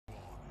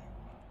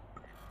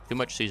Too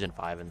much Season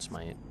 5 in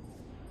Smite.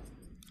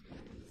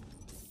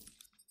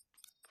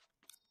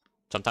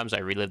 Sometimes I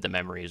relive the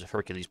memories of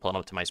Hercules pulling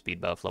up to my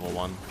speed buff, level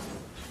 1.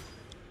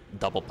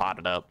 Double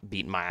potted up,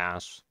 beating my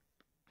ass.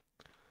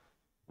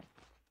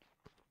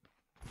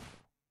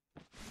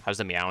 How's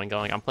the meowing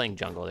going? I'm playing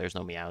jungle, there's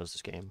no meows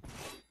this game.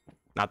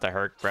 Not the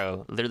Herc,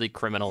 bro. Literally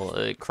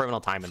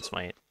criminal time in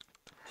Smite.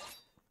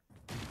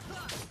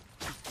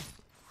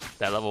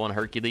 That level 1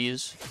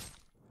 Hercules?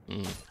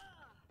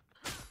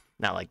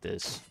 Not like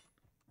this.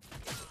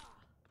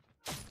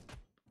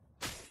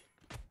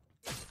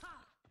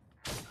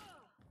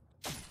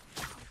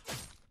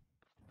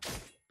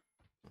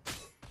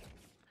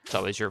 It's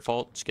always your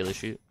fault. Skill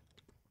issue.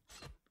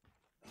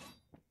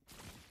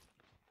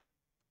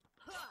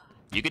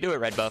 You could do it,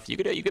 red buff. You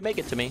could do it. You could make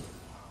it to me.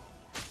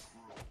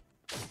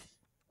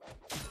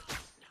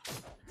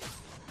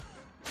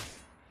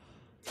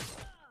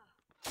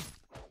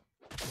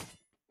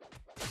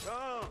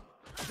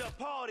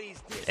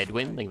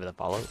 Edwin, thank you for the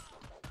follow.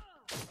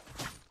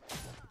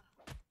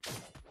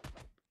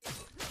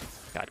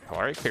 God,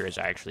 Kallari clear is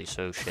actually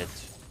so shit.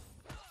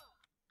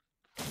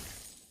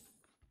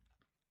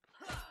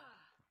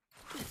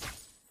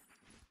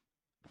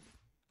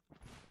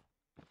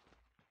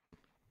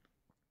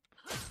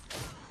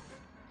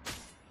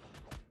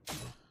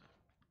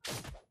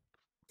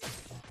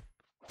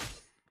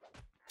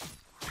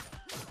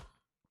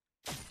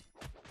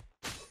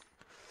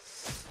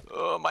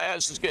 Oh, my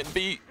ass is getting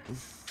beat.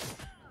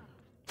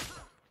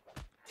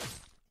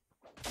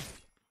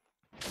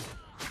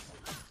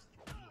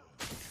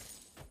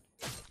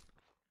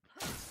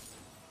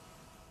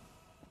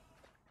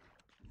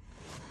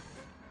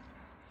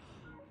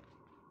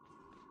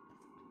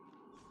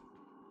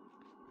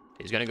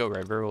 He's gonna go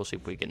river. We'll see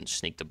if we can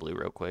sneak the blue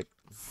real quick.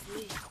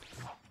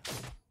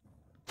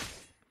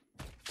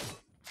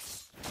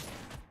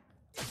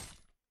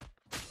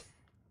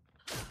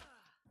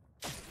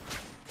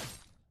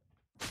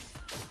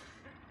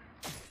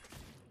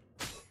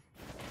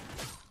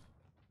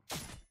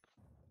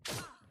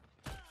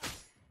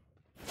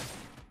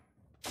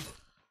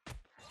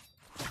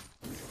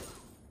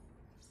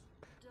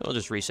 I'll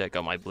just reset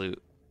on my blue.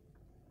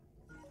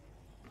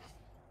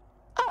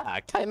 Ah,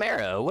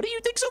 Chimera, what do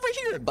you think's over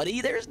here, buddy?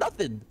 There's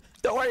nothing.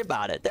 Don't worry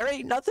about it. There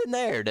ain't nothing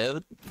there,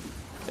 dude.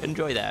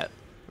 Enjoy that.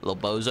 Little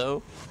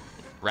bozo.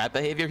 Rat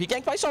behavior. He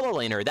ganked my solo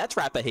laner. That's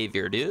rat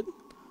behavior, dude.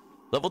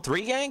 Level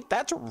 3 gank?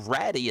 That's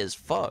ratty as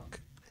fuck.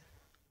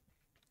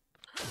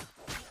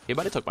 He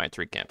might have took my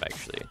 3 camp,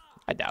 actually.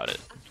 I doubt it.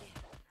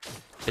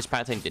 His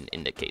pathing didn't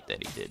indicate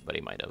that he did, but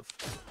he might have.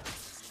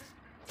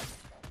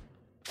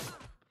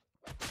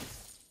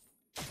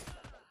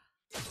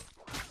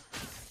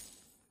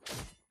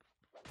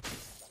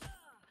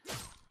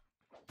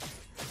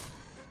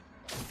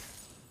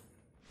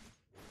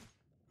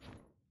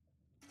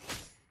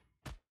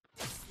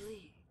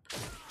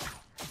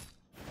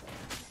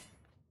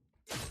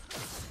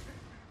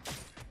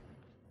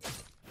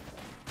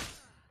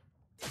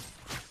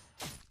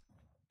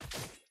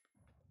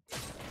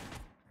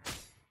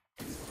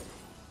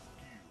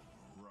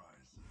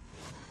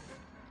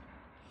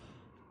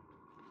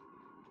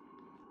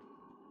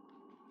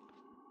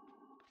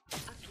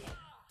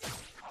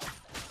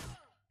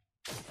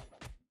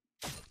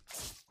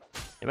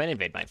 He might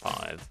invade my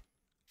 5.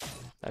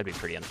 That'd be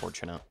pretty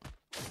unfortunate.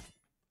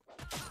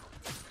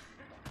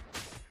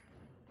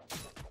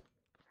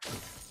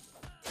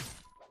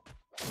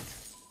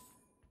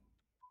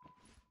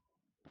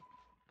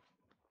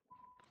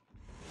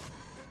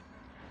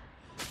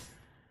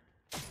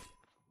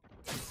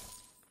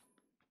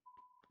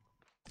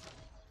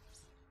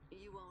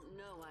 You won't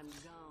know I'm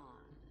gone.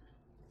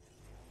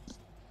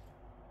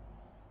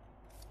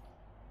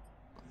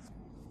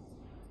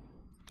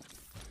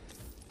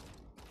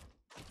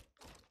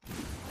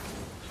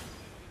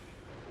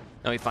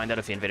 Now we find out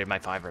if he invaded my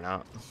 5 or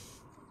not.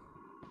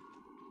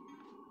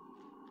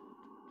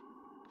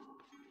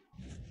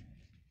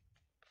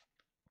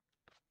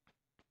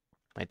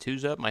 My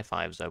 2's up, my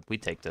 5's up. We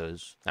take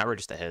those. Now we're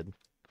just ahead.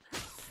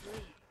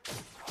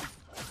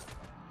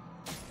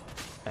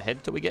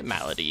 Ahead till we get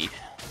Malady.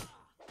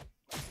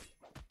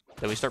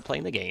 Then we start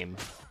playing the game.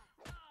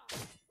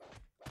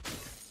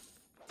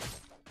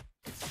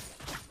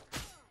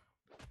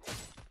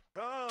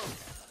 Oh,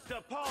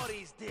 the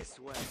party's this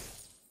way.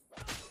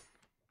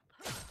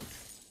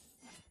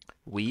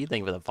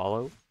 Thank you for the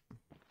follow.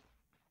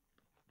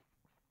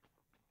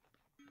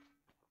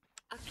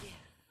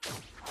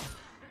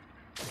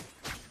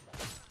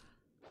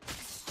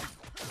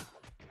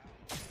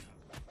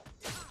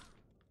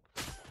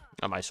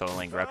 Oh, my solo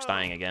lane Grep's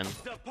dying again.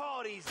 The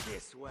party's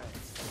this way.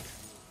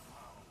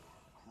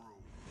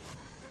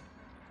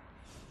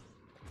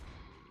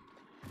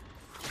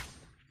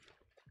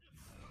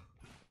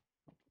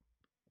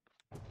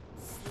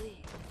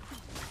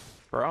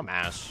 Bro, I'm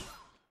ass.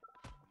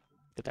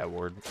 Get that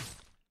ward.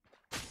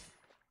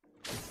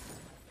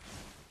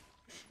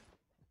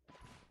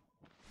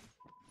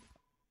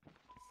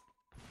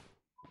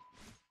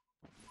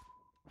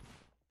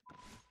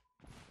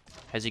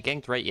 Has he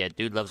ganked right yet?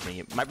 Dude loves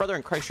me. My brother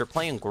in Christ, you're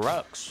playing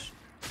Grux.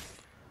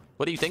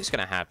 What do you think's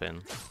gonna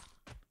happen?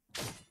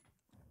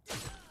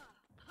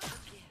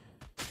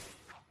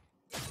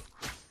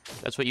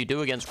 That's what you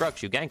do against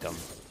Grux. You gank him.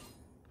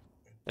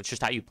 That's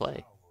just how you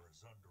play.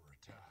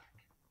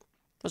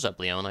 What's up,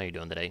 Leon? How you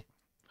doing today?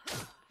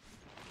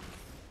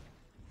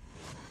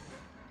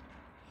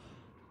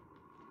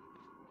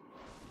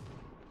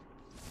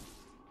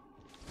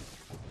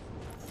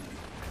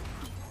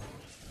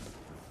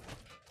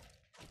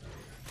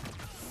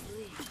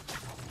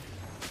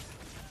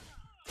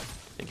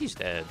 I think he's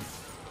dead.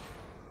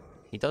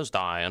 He does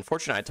die.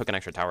 Unfortunately, I took an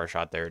extra tower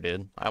shot there,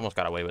 dude. I almost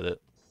got away with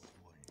it.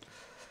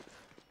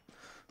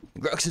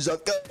 Grux is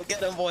up. Go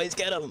get him, boys.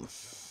 Get him.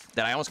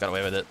 Then I almost got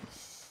away with it.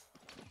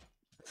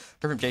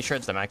 Perfect J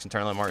Shreds, the max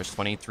internal MR is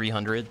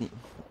 2300.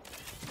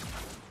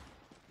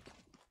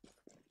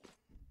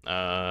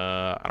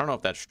 I don't know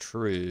if that's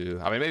true.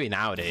 I mean, maybe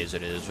nowadays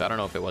it is. I don't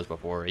know if it was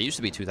before. It used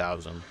to be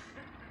 2000.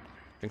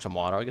 Drink some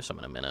water. I'll get some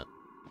in a minute.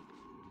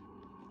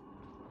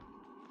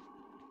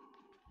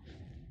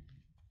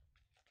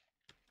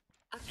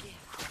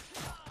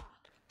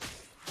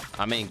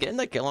 I mean, getting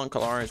the kill on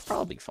Kallari is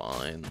probably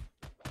fine.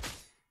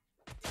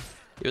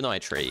 Even though I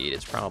trade,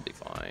 it's probably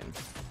fine.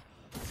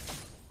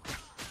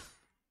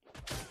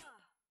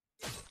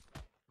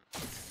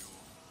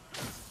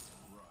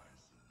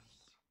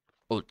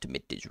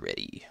 Ultimate is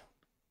ready.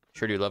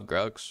 Sure do love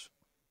Grux.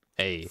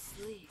 Hey,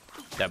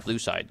 that blue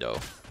side though,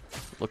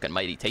 looking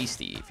mighty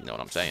tasty, if you know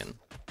what I'm saying.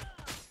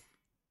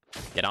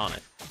 Get on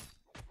it.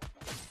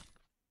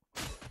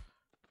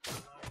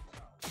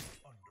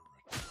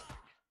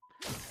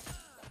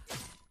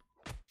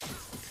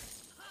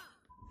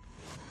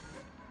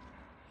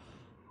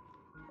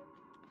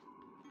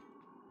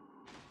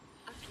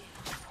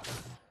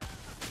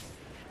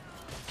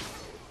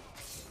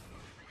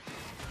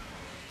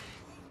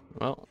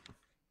 Well,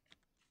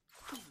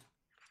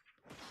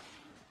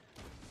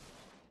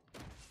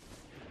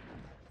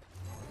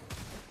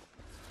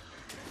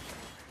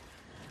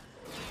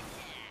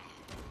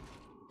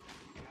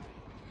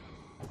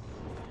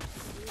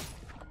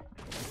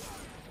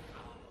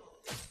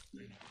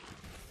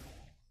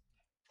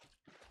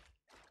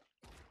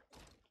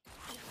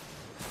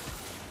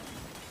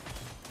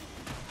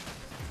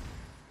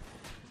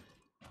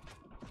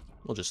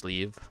 we'll just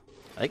leave.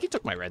 I think he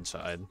took my red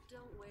side.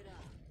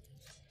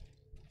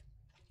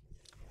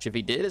 Which if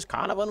he did is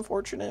kind of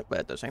unfortunate, but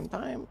at the same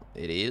time,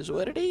 it is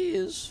what it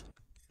is.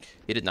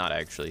 He did not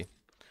actually.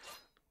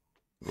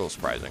 A little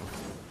surprising.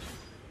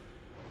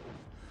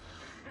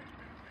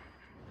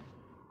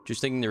 Just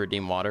thinking to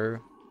redeem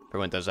water. For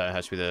when it does that, it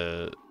has to be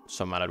the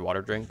some added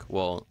water drink.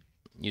 Well,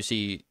 you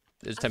see,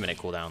 it's 10-minute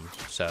cooldown,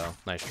 so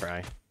nice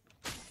try.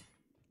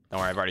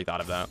 Don't worry, I've already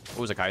thought of that. What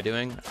was the guy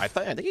doing? I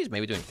think he's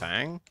maybe doing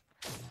Fang.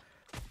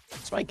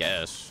 That's my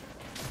guess.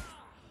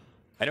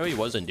 I know he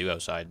was in duo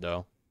side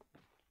though.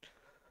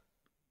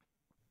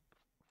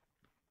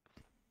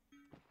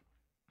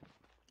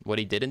 What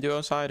he did in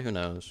duo side, who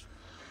knows?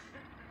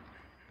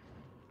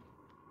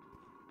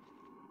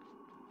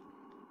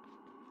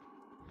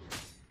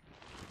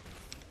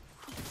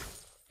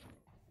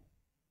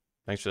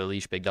 Thanks for the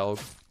leash, big dog.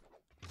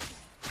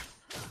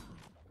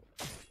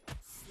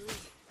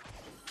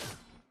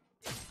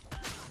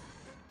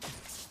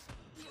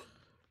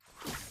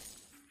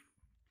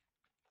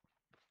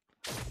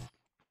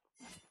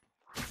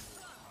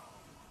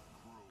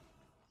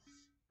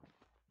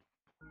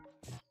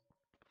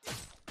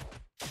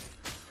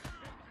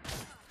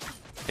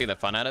 Take the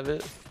fun out of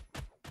it,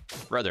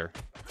 brother.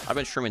 I've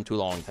been streaming too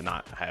long to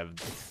not have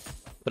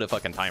put a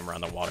fucking timer on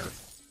the water.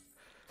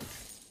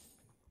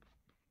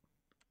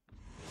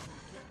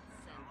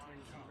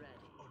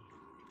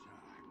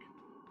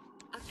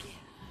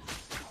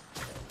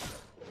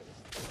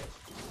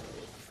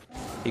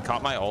 He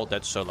caught my ult.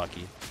 That's so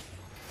lucky.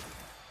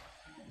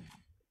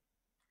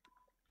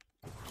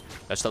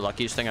 That's the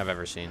luckiest thing I've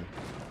ever seen.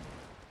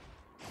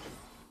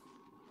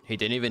 He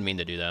didn't even mean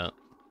to do that.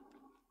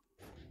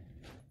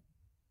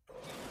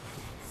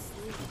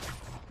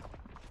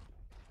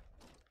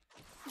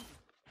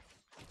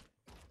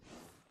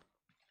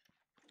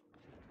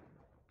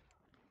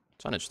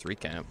 It's on its 3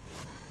 camp.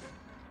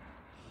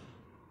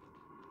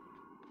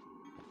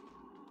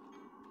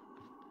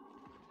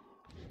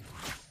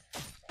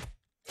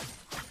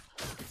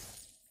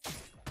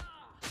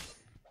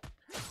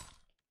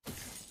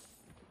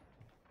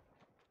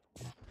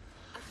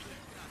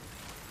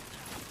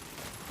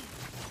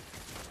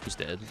 He's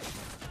dead.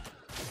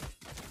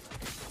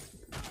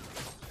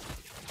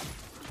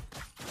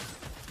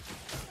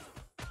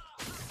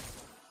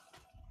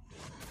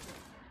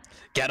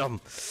 Get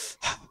him!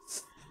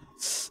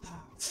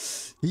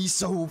 He's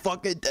so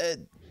fucking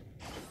dead.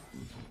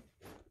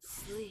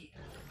 Sleep.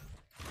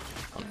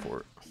 On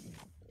fort.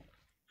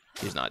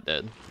 He's not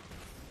dead.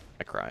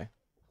 I cry.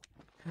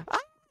 Ah!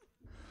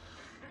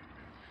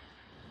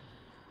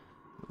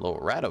 Little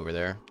rat over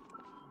there.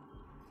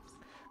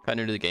 Kind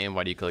of new to the game.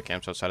 Why do you kill the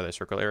camps outside of the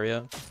circle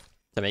area?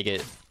 To make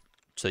it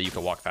so you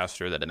can walk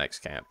faster than the next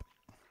camp.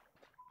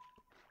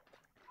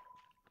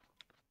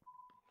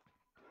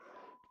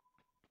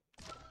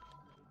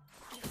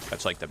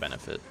 That's like the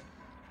benefit.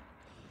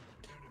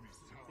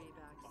 Be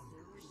back soon.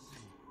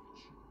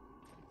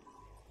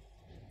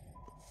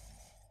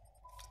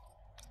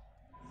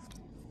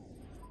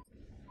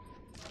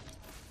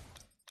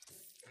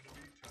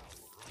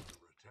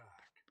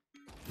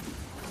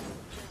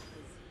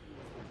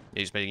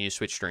 He's making you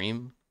switch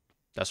stream.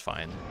 That's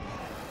fine.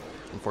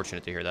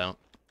 Unfortunate to hear that.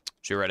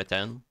 0 out of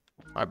 10.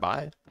 Alright,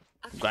 bye.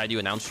 Glad you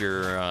announced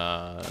your,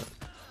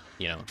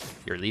 you know,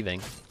 you're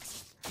leaving.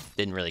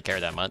 Didn't really care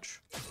that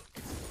much.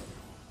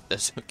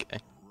 That's okay.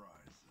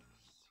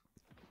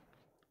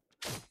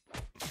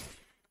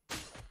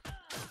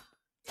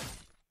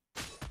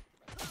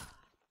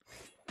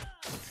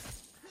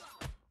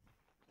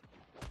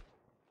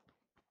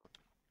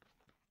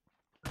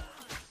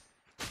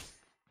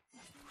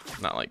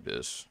 Not like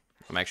this.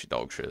 I'm actually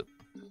dog shit.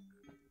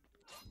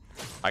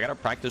 I gotta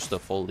practice the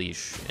full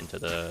leash into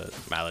the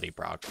Malady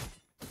proc.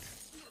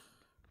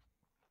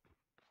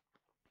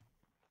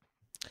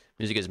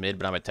 Music is mid,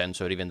 but I'm at 10,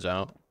 so it evens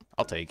out.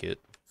 I'll take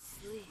it.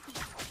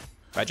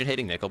 Imagine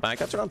hitting Nickelback.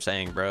 That's what I'm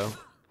saying, bro.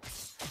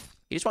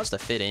 He just wants to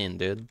fit in,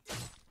 dude.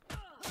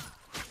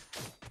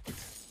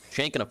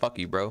 She ain't gonna fuck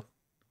you, bro.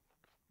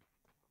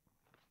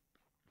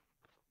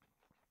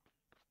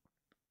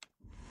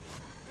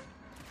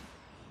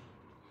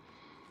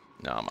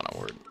 No, I'm on a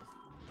word.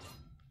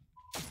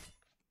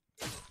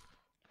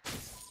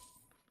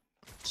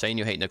 Saying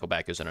you hate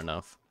Nickelback isn't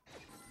enough.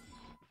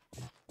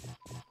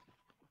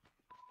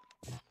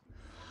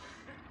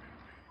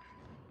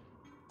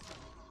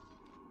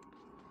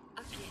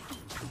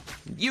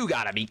 You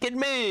gotta be kidding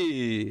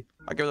me!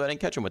 I can't believe I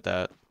didn't catch him with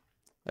that.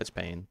 That's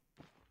pain.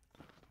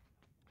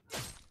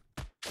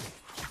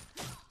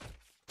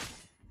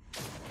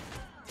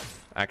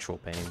 Actual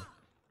pain.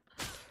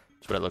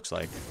 That's what it looks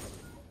like.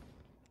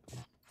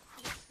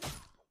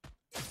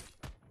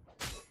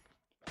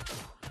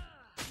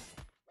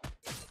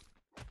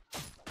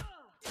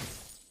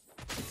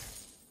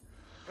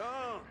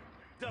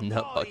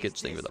 Nut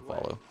buckets, thing with a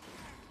follow.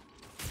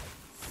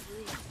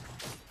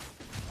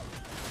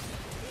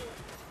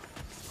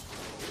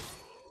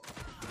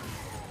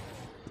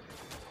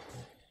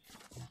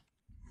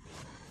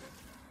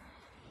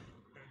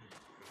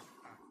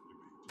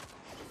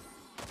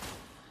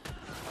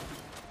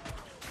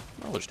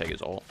 I'll just take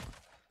his ult.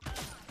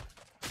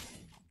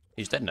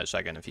 He's dead in a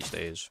second if he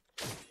stays.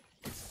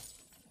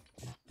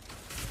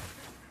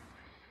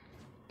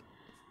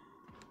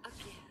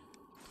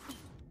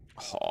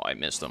 Oh, I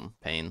missed him.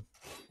 Pain.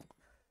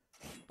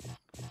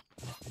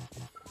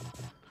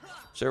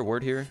 Is there a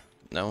word here?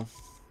 No.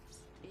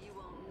 You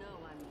won't know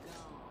I'm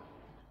gone.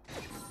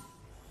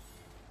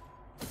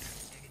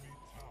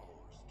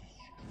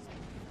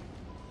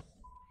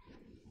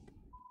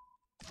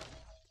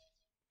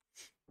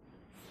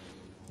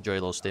 Enjoy a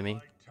little stimmy.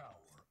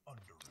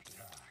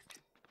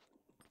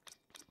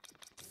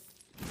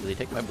 Did they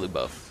take my blue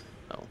buff?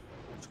 No.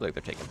 Looks like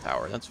they're taking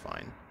tower. That's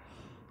fine.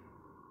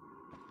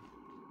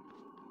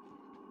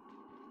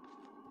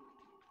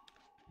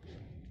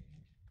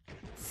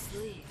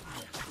 Sleep.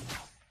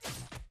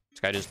 This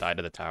guy just died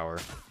to the tower.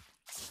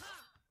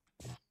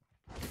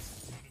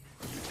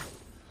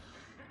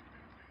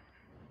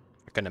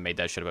 I couldn't have made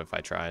that shit up if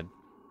I tried.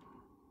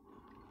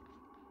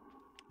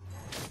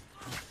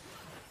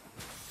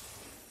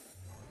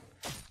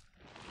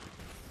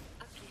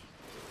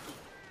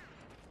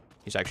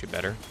 He's actually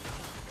better.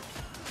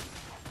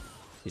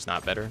 He's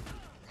not better.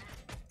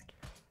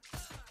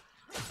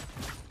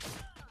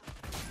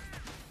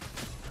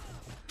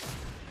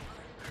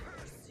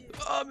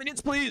 Oh,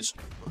 minions, please!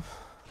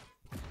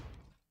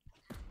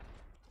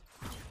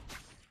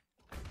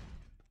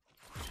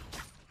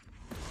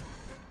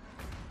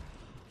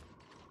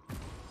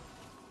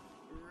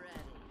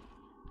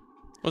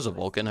 What's up,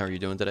 Vulcan? How are you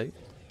doing today?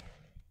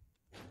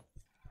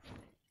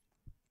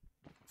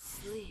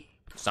 Sleep.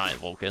 It's not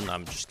Vulcan.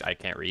 I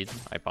can't read.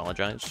 I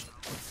apologize.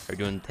 Are you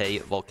doing Tay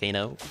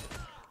Volcano?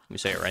 Let me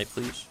say it right,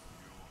 please.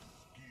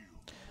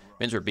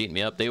 Mins were beating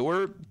me up. They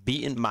were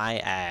beating my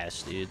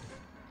ass, dude.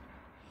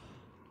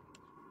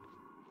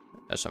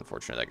 That's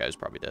unfortunate. That guy's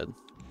probably dead.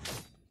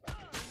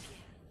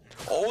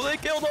 Oh, they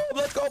killed him!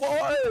 Let's go,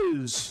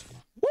 boys!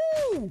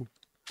 Woo!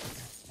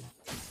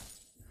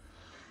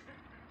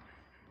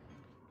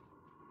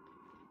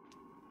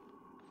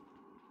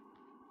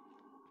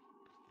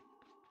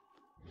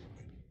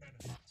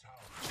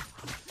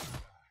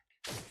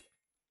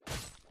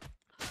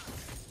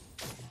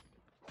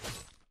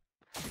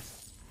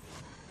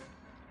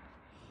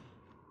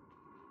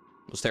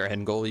 What's their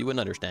end goal? You wouldn't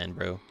understand,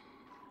 bro.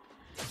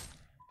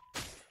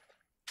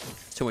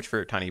 It's too much for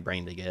a tiny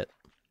brain to get.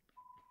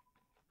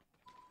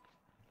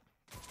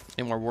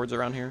 Any more wards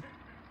around here?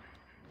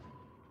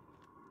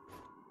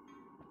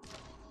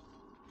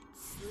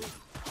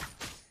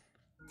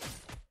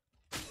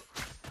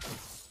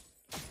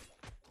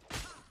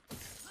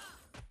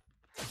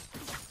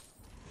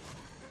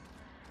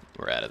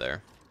 We're out of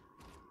there.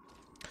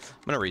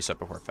 I'm gonna reset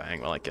before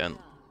Fang while I can.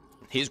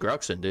 He's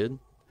Gruxin, dude.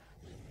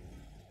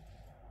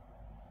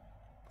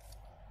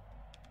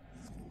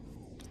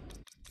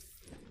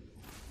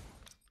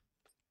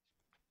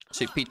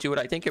 P2 what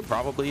I think it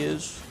probably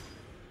is.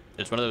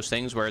 It's one of those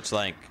things where it's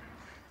like,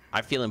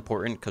 I feel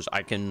important because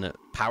I can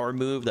power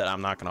move that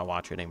I'm not going to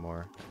watch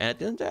anymore. And at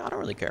the end of the day, I don't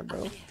really care,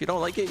 bro. If you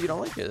don't like it, you don't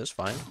like it. That's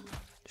fine.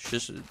 It's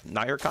just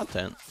not your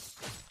content.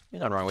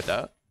 Ain't nothing wrong with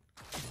that.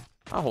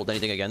 I'll hold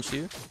anything against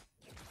you.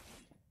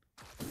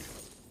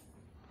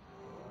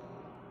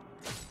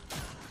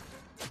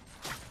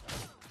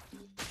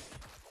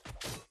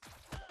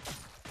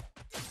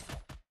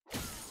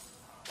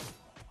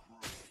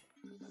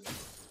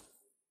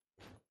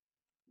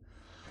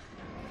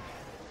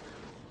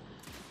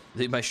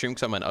 My stream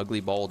because I'm an ugly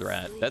bald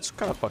rat. That's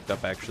kind of fucked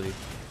up, actually.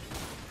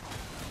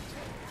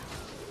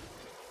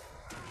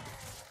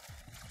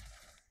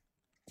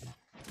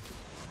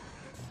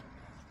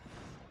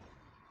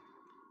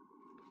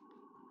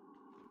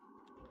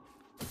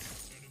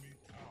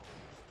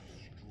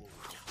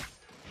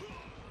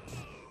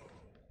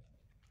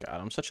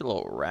 God, I'm such a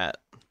little rat.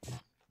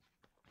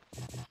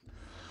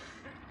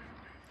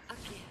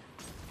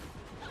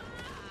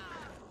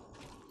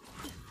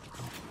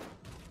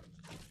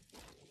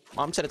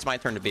 Mom said it's my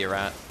turn to be a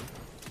rat.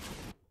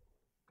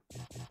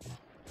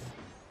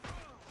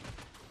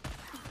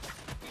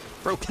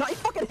 Bro, can I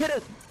fucking hit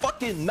a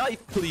fucking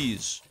knife,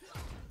 please?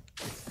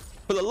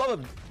 For the love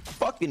of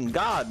fucking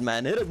God,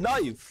 man, hit a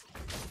knife.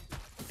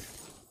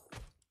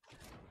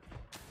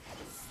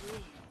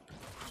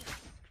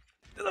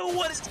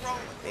 What is wrong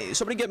with me?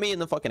 Somebody get me in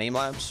the fucking aim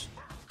labs.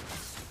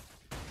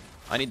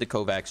 I need the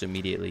Kovacs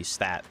immediately.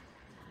 Stat.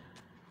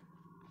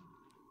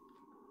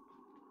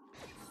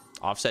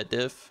 Offset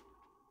diff.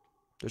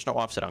 There's no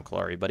offset on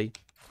Kallari, buddy.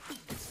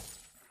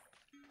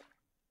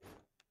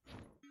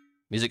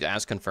 Music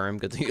ass confirmed.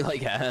 Good thing you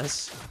like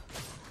ass.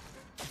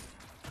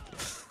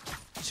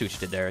 See what you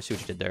did there. I see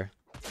what you did there.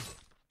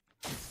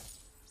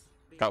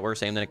 Got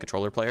worse aim than a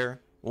controller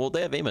player. Well,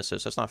 they have aim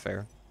assist. That's not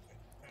fair.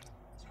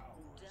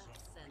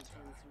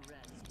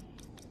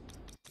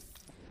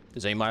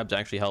 Does aim labs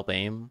actually help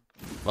aim?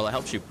 Well, it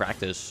helps you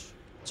practice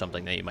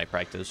something that you might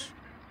practice.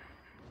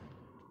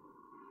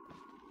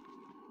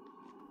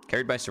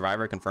 Carried by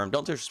Survivor, confirmed.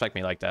 Don't disrespect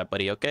me like that,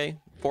 buddy, okay?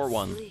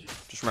 4-1.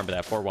 Just remember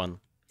that, 4-1.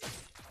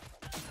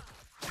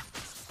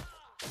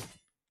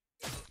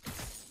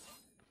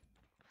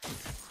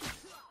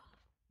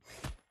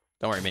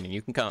 Don't worry, Minion.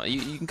 You can come.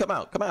 You can come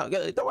out. Come out.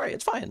 Don't worry.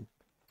 It's fine.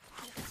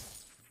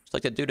 It's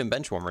like that dude in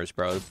Benchwarmers,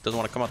 bro. Doesn't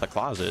want to come out the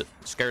closet.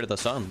 Scared of the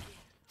sun.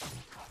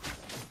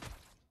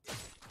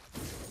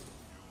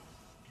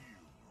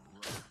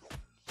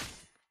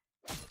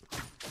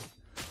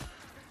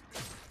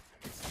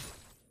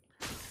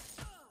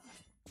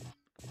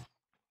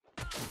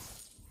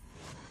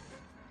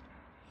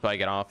 So I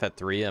get off at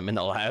 3. I'm in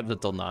the lab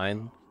until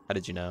 9. How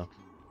did you know?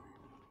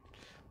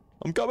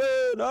 I'm coming!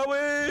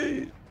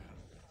 Howie!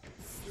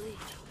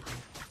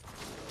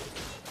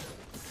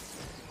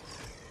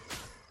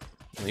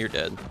 Well, you're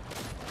dead.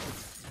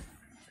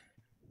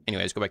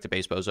 Anyways, go back to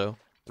base, bozo.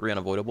 3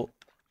 unavoidable.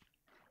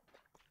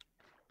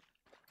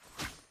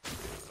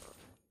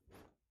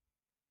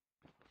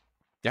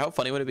 Yeah, how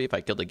funny would it be if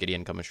I killed a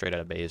Gideon coming straight out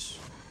of base?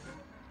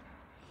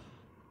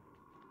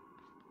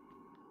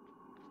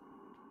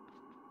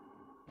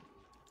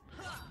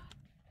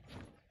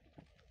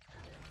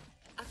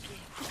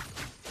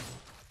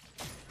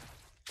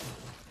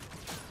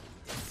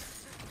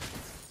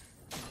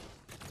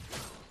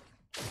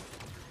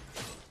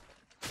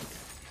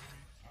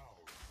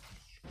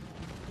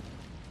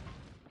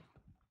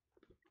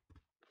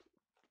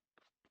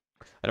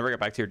 I never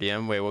got back to your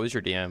DM. Wait, what was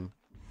your DM?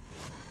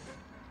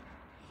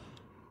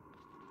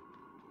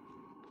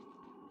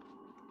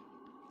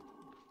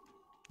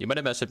 You might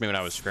have messaged me when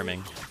I was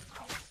scrimming.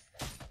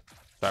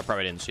 So I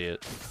probably didn't see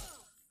it.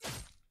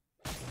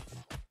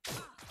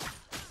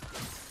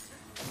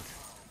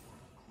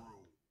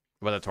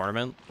 What, the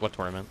tournament? What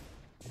tournament?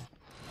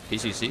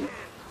 PCC?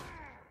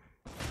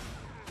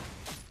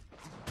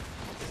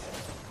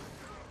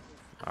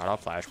 Alright, I'll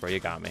flash, bro.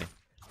 You got me.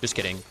 Just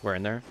kidding. We're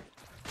in there.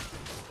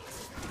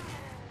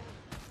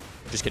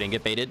 Just kidding,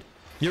 get baited.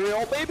 You're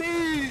all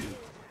baby!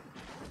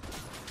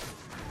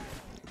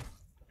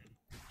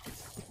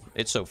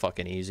 It's so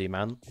fucking easy,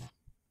 man.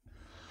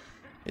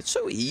 It's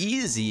so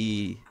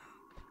easy.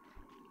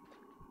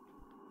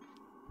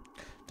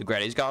 The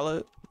Grady's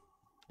Gauntlet?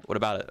 What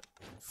about it?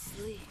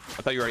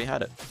 I thought you already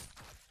had it.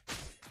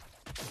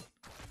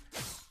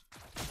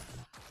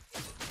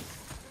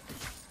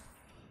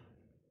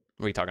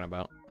 What are you talking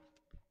about?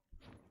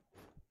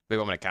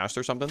 Maybe I'm gonna cast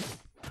or something?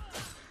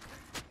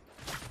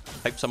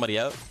 Hype somebody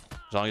out,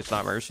 as long as it's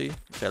not Mercy.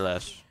 Say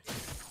less.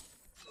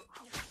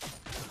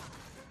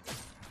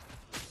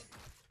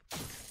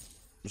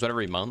 Was that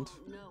every month?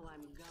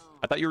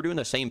 I thought you were doing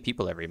the same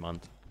people every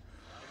month.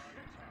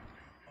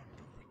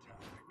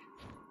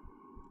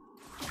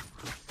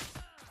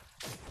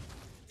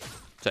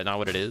 Is that not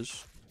what it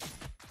is?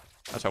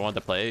 That's what I wanted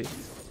to play.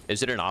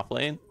 Is it an off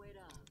lane?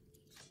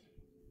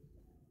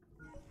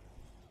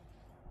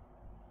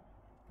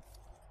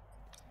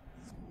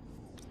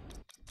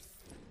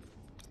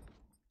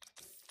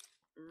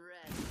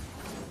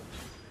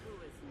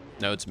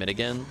 No, it's mid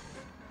again.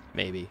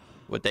 Maybe.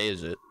 What day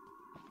is it?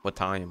 What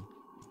time?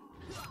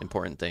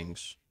 Important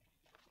things.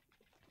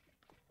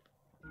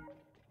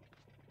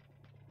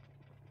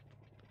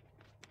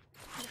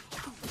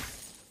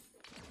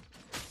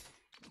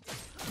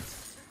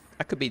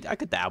 I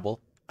could dabble.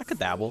 I could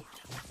dabble.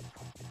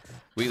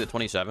 Week the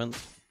 27th.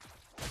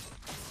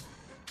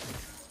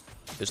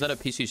 Isn't that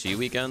a PCC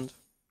weekend?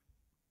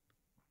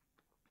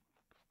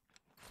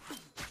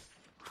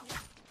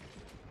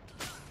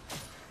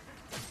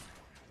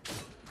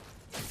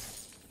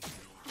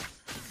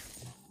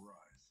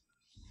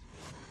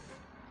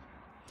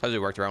 Has it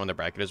worked around when the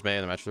bracket is made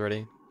and the match is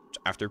ready? It's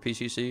after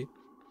PCC?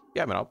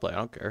 Yeah, I mean, I'll play. I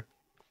don't care.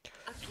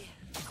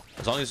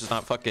 As long as it's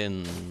not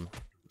fucking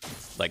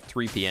like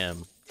 3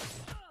 p.m.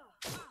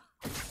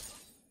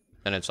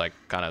 And it's like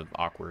kind of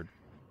awkward.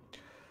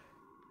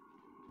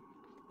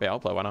 But yeah, I'll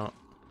play. Why not?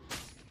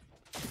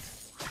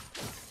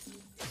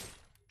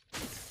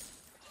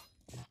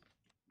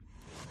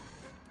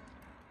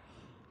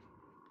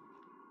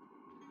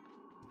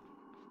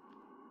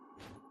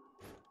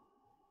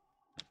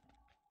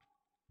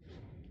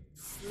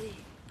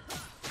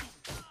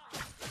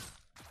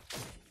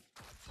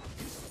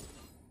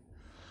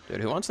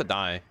 Dude, who wants to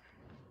die?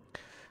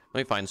 Let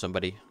me find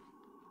somebody.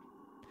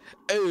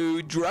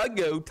 Oh,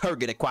 Drago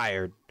target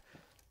acquired.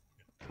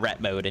 Rat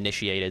mode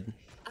initiated.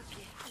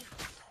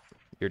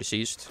 You're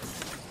deceased.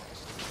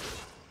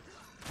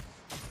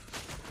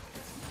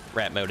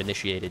 Rat mode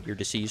initiated. You're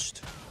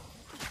deceased.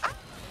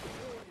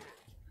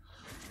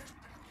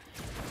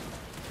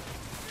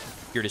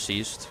 You're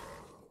deceased.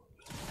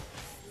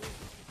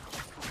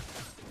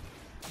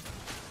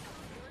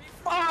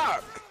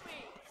 Fuck!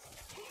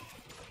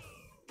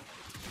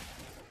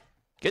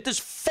 Get this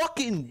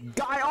fucking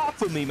guy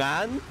off of me,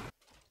 man!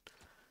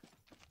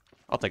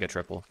 I'll take a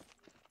triple.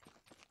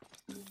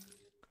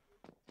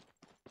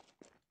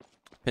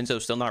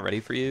 Pinzo's still not ready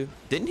for you?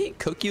 Didn't he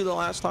cook you the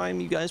last time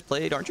you guys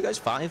played? Aren't you guys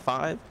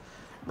 5-5?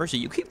 Mercy,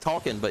 you keep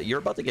talking, but you're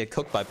about to get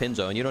cooked by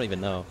Pinzo and you don't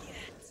even know.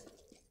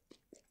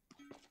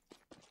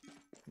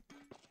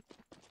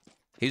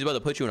 He's about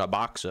to put you in a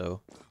box,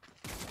 though.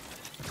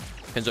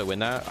 Pinzo win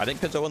that? I think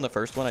Pinzo won the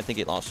first one. I think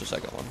he lost the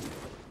second one.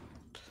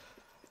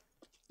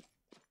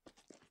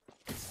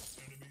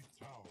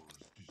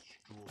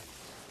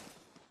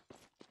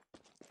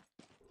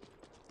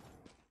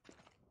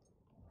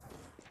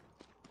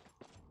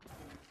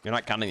 You're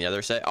not counting the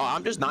other set? Oh,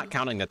 I'm just not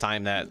counting the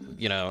time that,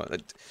 you know...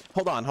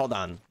 Hold on, hold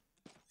on.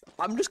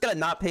 I'm just gonna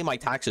not pay my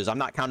taxes. I'm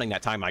not counting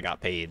that time I got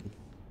paid.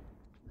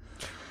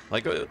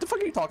 Like, what the fuck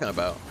are you talking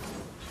about?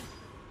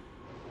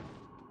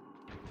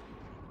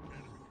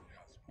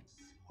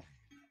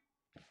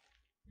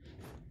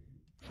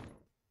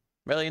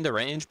 Really into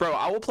range? Bro,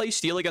 I will play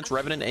Steel against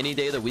Revenant any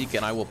day of the week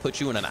and I will put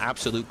you in an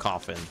absolute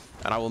coffin.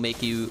 And I will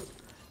make you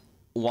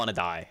want to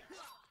die.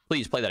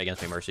 Please play that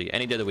against me, Mercy.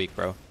 Any day of the week,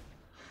 bro.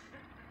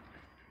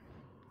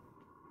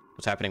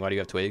 What's happening? Why do you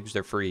have twigs?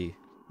 They're free.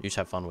 You just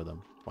have fun with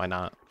them. Why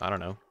not? I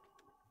don't know.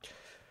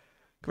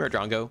 Come here,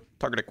 Drongo.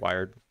 Target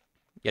acquired.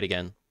 Yet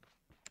again.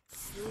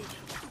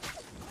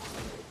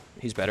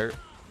 He's better.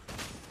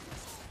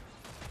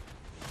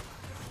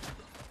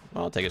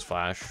 Well, I'll take his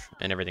flash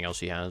and everything else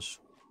he has.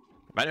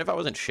 Imagine if I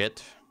wasn't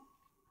shit.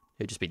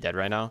 He'd just be dead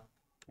right now.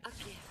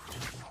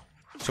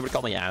 Somebody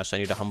call me ass. I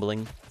need a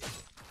humbling.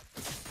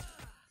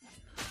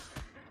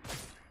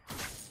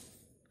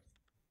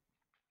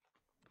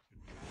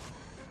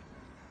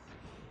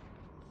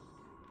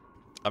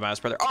 I'm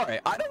ass brother. All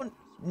right, I don't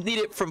need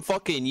it from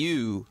fucking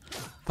you,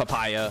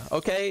 papaya.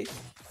 Okay.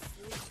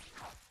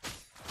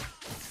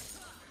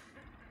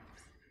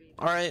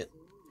 All right.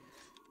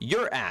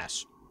 Your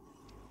ass.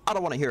 I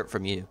don't want to hear it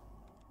from you.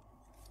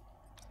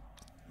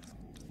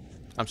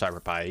 I'm sorry,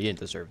 papaya. You didn't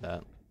deserve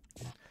that.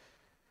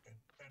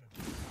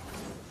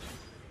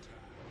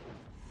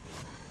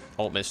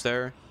 Ult miss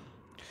there.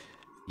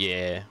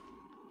 Yeah.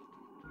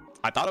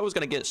 I thought I was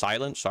gonna get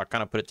silence, so I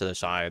kind of put it to the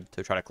side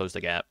to try to close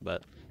the gap,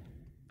 but.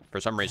 For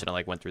some reason, I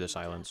like went through the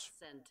silence.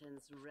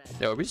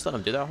 Yo, we just let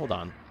him do that? Hold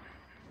on.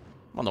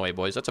 I'm on the way,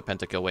 boys. That's a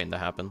pentakill waiting to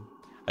happen.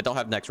 I don't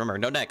have next. Remember,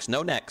 no next.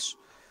 No next.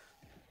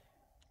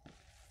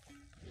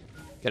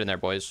 Get in there,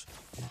 boys.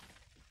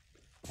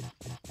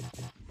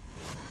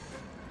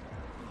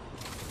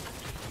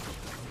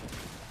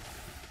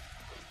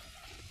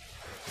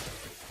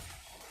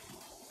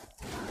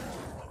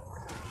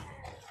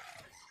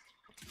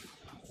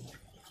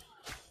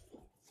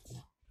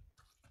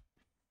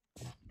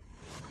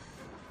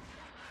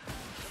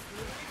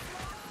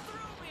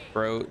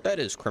 Bro, that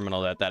is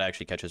criminal that that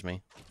actually catches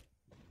me.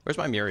 Where's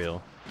my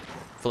Muriel?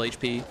 Full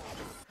HP.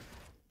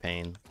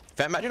 Pain. If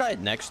I imagine I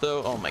had next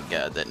though, oh my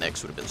god, that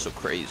next would have been so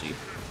crazy.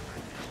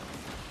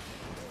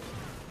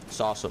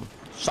 Sauce him.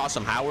 Sauce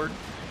him, Howard.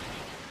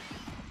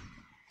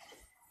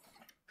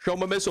 Show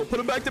him a missile.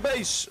 Put him back to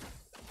base.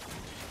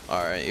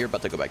 Alright, you're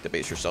about to go back to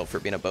base yourself for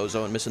being a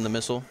bozo and missing the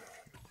missile.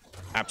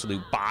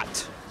 Absolute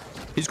bot.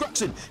 He's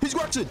Gruxin! He's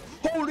Gruxin!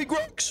 Holy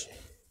Grux!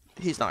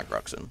 He's not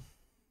Gruxin.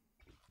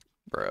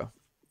 Bro.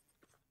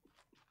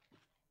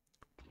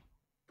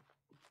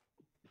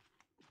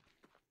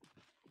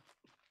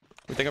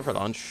 We thinking for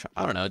lunch?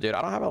 I don't know, dude.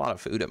 I don't have a lot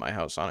of food at my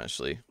house,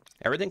 honestly.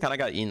 Everything kind of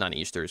got eaten on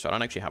Easter, so I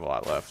don't actually have a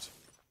lot left.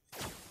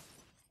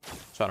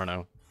 So I don't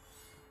know.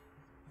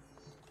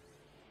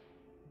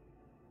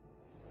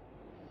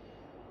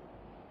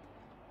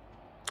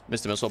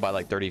 Missed the missile by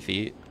like 30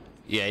 feet.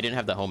 Yeah, he didn't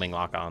have the homing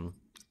lock on.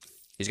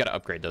 He's got to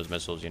upgrade those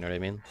missiles, you know what I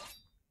mean?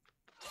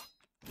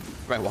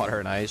 My water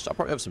and ice. I'll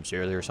probably have some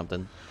cereal or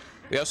something.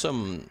 We have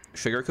some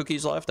sugar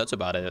cookies left. That's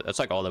about it. That's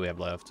like all that we have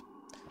left.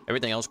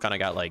 Everything else kind of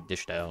got like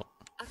dished out.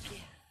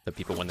 Okay. The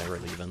people when they were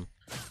leaving.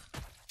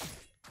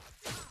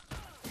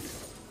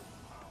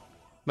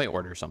 Might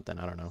order something.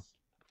 I don't know.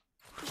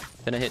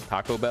 Gonna hit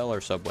Taco Bell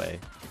or Subway.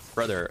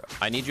 Brother,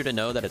 I need you to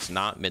know that it's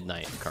not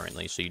midnight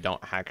currently, so you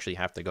don't actually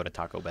have to go to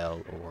Taco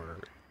Bell or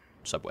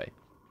Subway.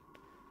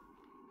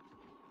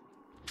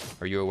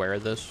 Are you aware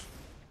of this?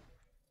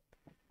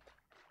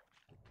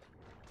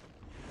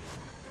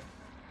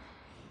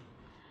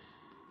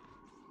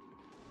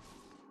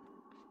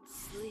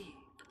 Sleep.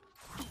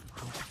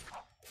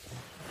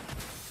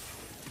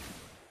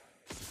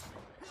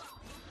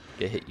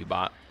 Get hit, you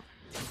bot.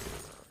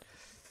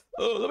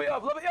 Oh, let me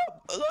up, let me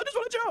up. I just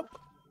want to jump.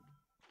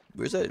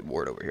 Where's that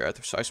ward over here?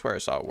 I swear I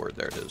saw a ward.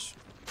 There it is.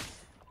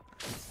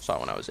 Saw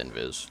it when I was in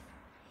Viz.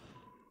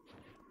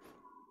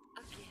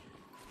 Okay.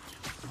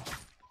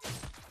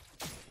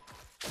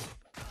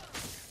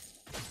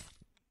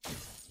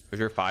 There's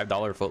your $5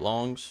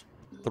 footlongs.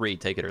 3,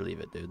 take it or leave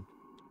it, dude.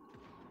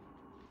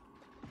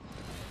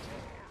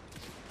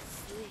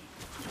 Sleep.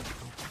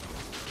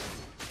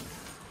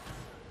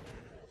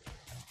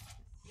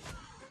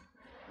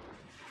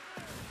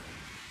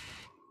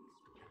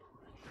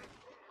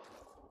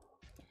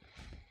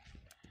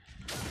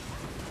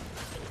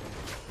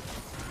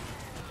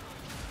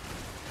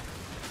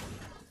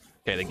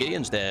 Okay, the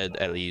Gideon's dead,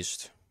 at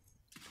least.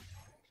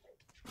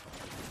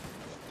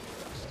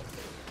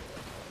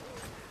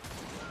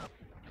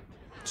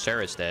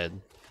 Sarah's dead.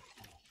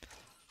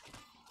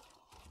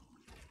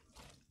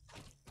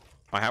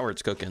 My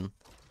Howard's cooking.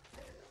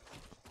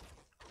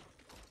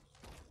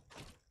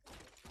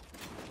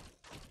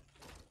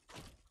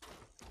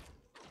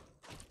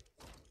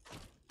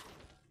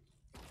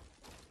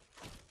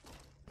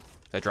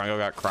 That Drongo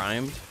got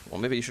crimed?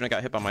 Well, maybe he shouldn't have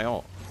got hit by my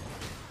ult.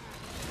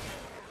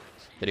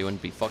 That he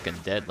wouldn't be fucking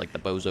dead like the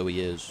bozo he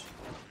is.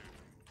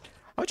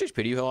 How much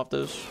HP do you heal off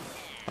this?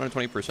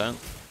 120%?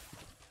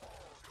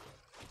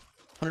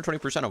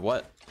 120% of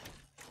what?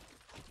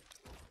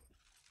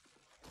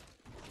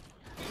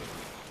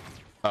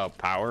 Oh,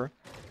 power?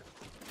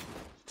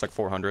 It's like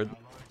 400.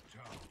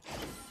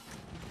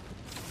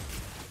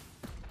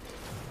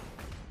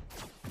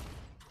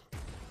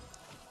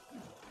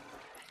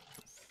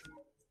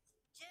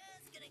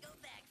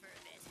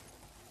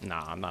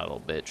 Nah, I'm not a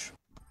little bitch.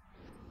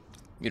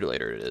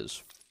 Mutilator it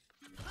is.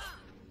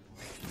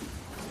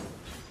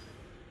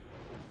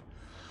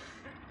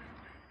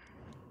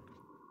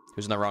 He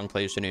was in the wrong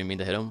place, didn't even mean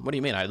to hit him. What do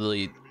you mean? I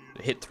literally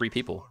hit 3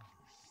 people.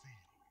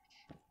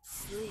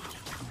 Sleep.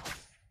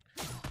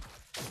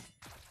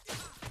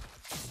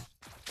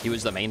 He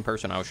was the main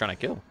person I was trying to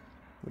kill.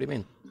 What do you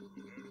mean?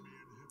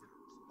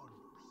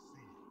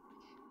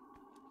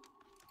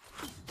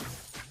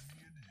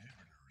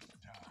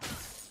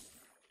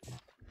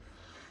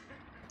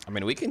 I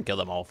mean, we can kill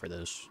them all for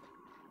this.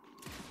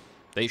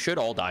 They should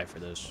all die for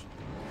this.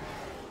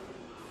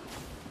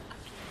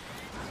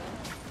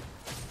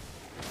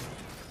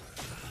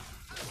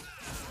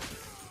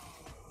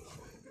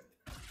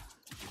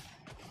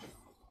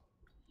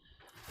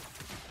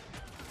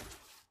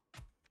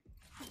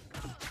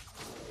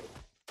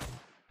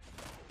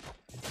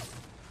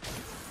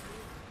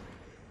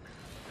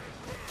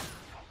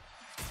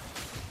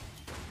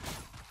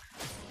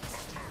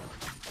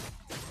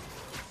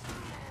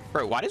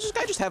 Bro, why does this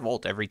guy just have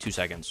ult every 2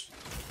 seconds?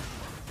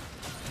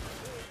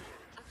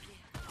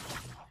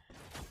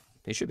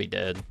 He should be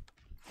dead.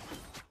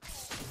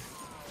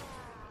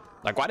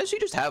 Like, why does he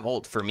just have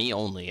ult for me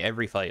only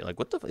every fight? Like,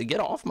 what the f— get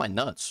off my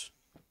nuts.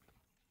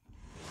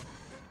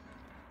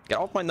 Get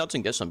off my nuts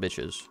and get some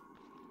bitches.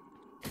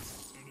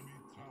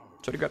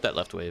 Try to grab that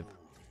left wave.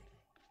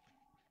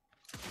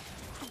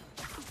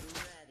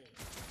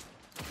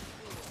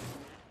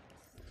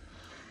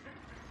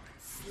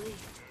 Sleep.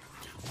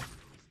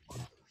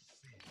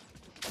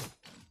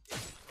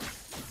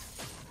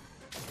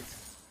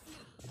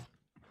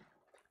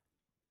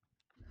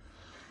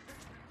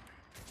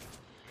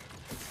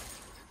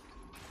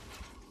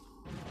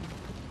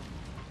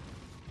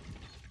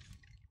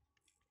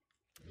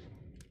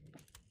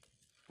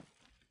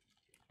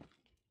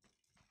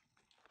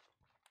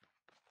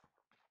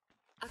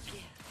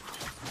 Okay.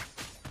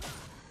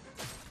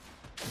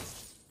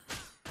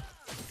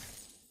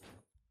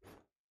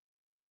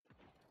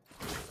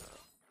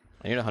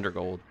 I need 100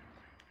 gold.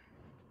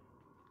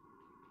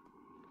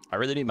 I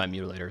really need my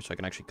Mutilator so I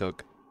can actually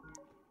cook.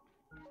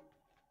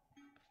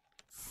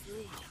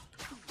 Sleep.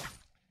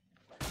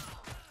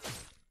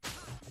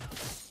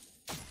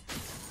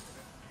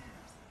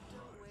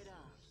 Don't wait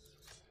up.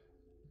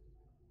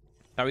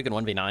 Now we can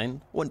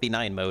 1v9.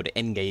 1v9 mode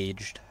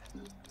engaged.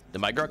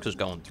 My Grux is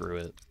going through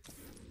it.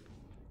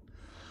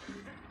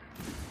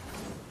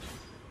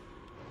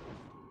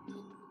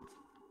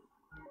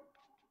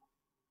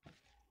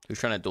 Who's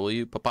trying to duel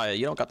you? Papaya,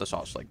 you don't got the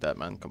sauce like that,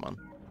 man. Come on.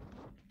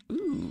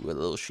 Ooh, a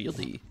little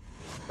shieldy.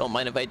 Don't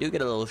mind if I do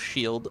get a little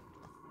shield.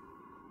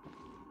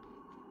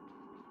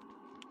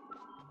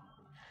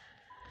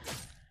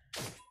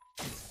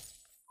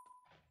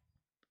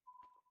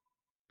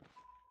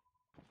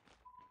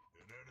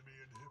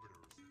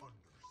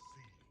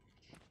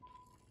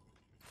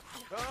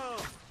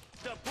 Come,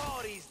 the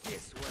party's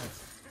this way.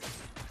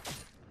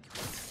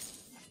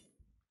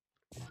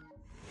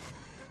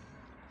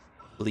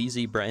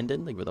 Bleezy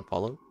Brandon, like with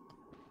Apollo.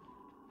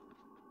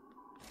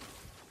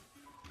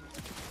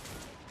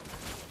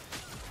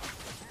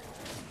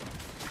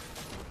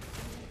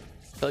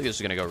 I feel like this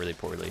is gonna go really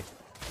poorly.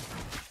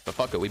 But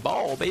fuck it, we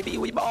ball, baby,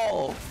 we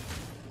ball.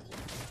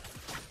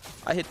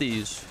 I hit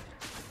these.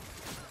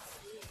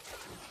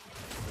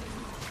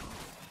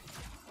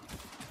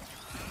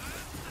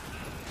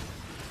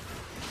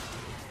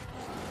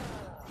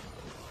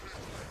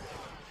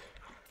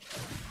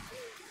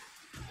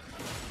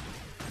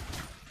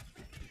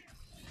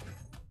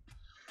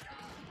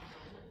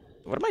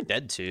 What am I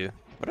dead to?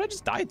 What did I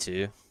just die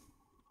to? I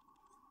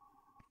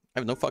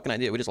have no fucking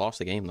idea. We just lost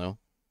the game, though.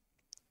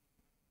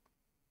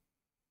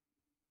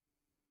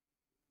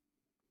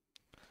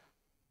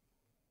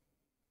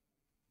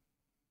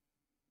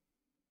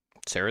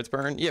 Sarah's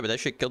burn? Yeah, but that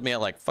shit killed me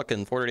at like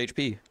fucking 400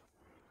 HP.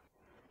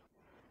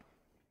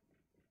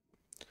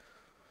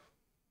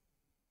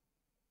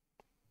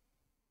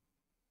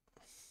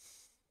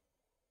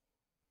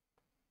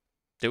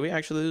 Did we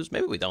actually lose?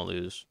 Maybe we don't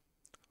lose.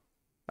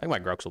 I think my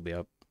Grux will be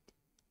up.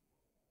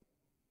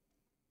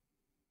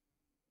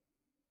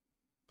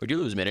 We do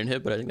lose mid and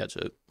hit, but I think that's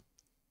it.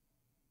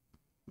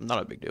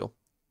 Not a big deal.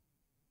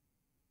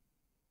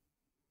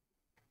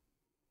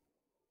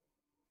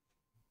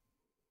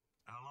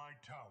 Allied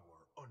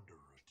tower under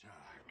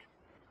attack.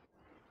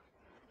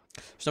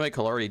 There's no way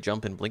Kallari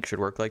jump and blink should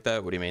work like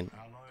that. What do you mean?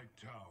 Allied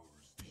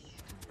towers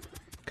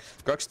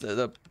Grux,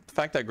 the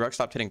fact that Grux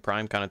stopped hitting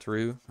Prime kind of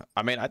threw.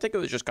 I mean, I think it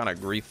was just kind of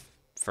grief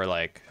for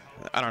like,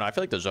 I don't know. I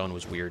feel like the zone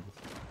was weird.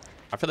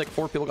 I feel like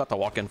 4 people got to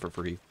walk in for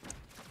free.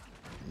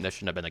 And that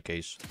shouldn't have been the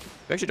case.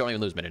 We actually don't even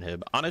lose mid and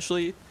hib.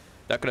 Honestly,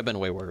 that could have been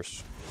way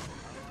worse.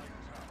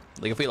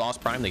 Like if we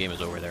lost Prime, the game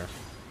is over there.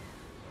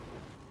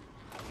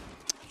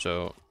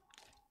 So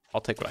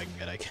I'll take what I can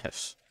get, I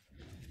guess.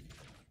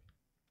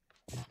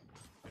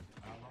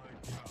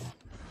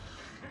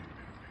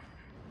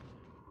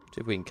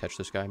 See if we can catch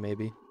this guy,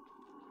 maybe.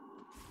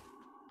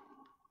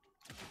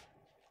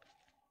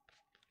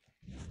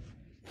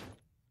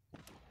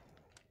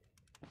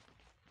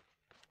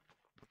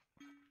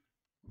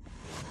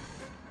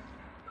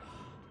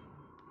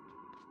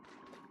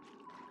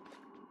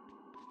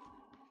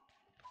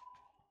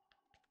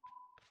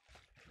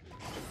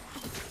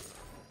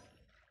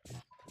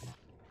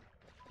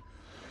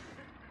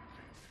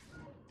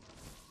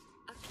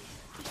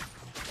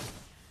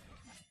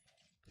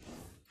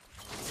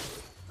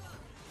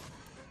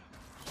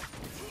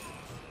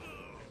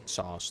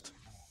 Sauced.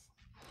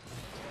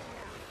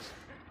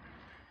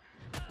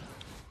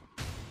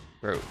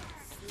 Bro,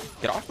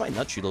 get off my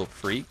nuts, you little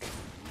freak.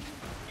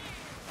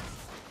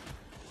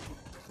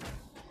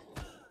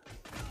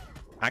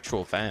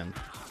 Actual fan.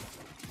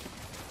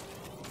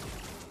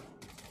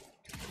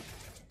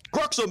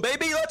 Crux him,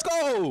 baby! Let's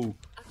go!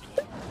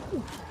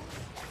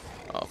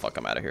 Oh, fuck,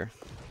 I'm out of here.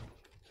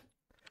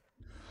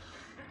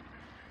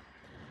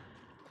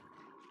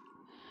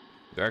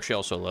 They're actually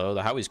also low.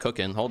 The Howie's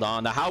cooking. Hold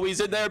on. The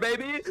Howie's in there,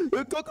 baby!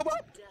 Cook him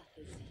up! Death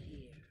is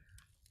here.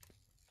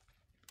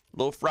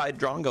 Little fried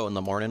drongo in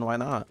the morning. Why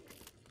not?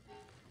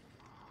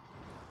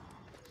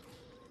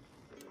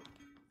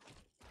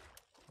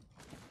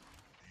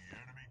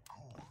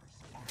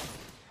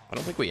 I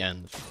don't think we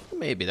end.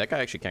 Maybe. That guy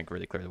actually can't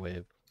really clear the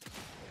wave.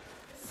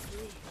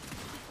 Sleep.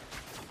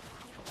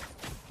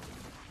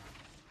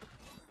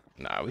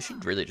 Nah, we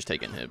should really just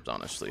take inhibs,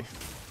 honestly.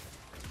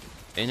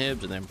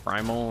 Inhibs and then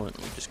primal, and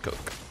we just cook.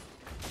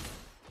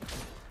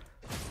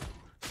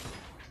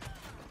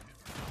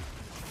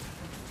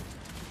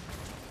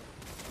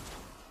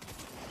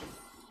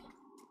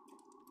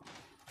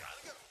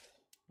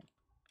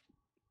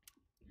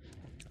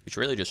 We should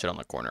really just sit on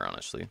the corner,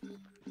 honestly.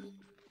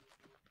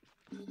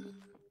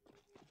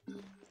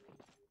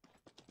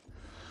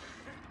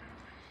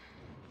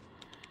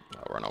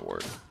 Oh, we're on a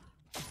ward.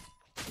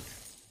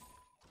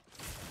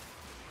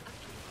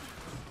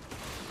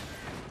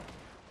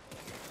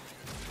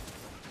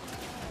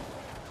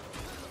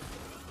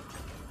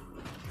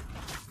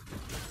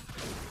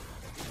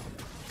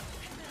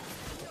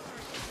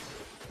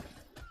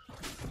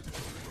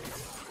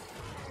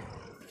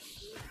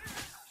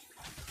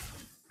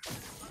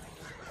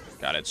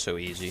 God, it's so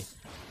easy.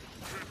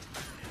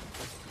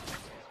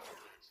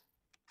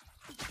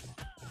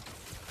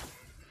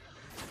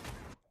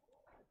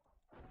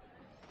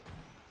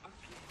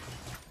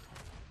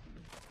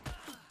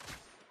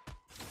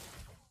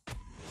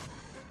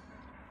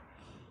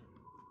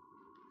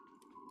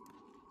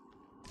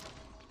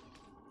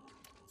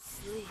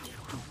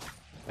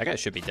 That guy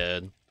should be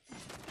dead.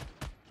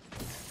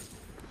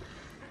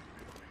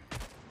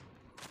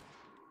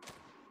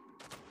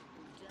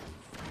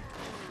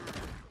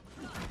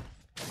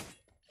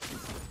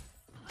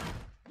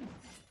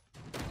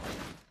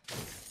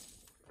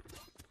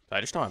 I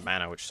just don't have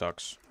mana, which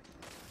sucks.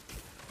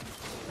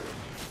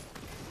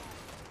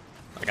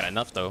 I got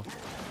enough though.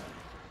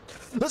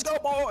 Let's go,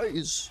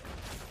 boys!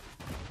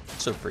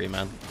 So free,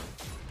 man.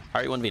 How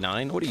are you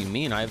 1v9? What do you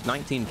mean? I have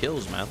 19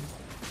 kills, man.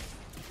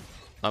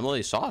 I'm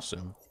really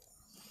saucing.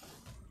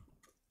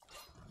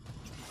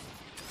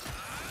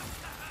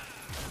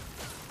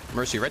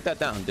 Mercy, write that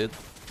down, dude.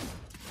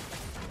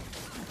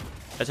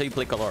 That's how you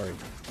play Kallari.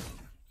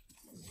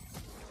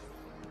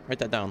 Write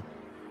that down.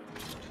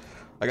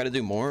 I gotta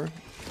do more?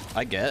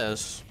 I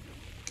guess.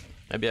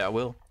 Maybe I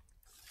will.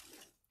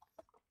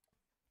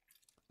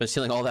 Been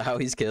stealing all the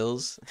Howie's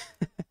kills.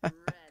 Ready.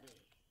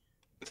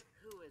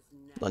 Who is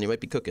next? Then you might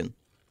be cooking.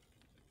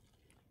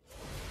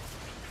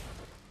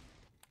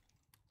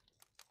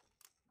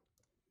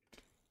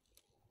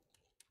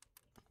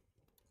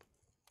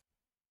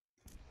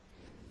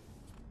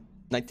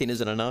 $19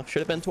 isn't enough. Should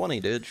have been 20,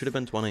 dude. Should have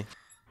been 20.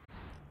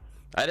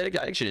 I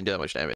actually didn't do that much damage.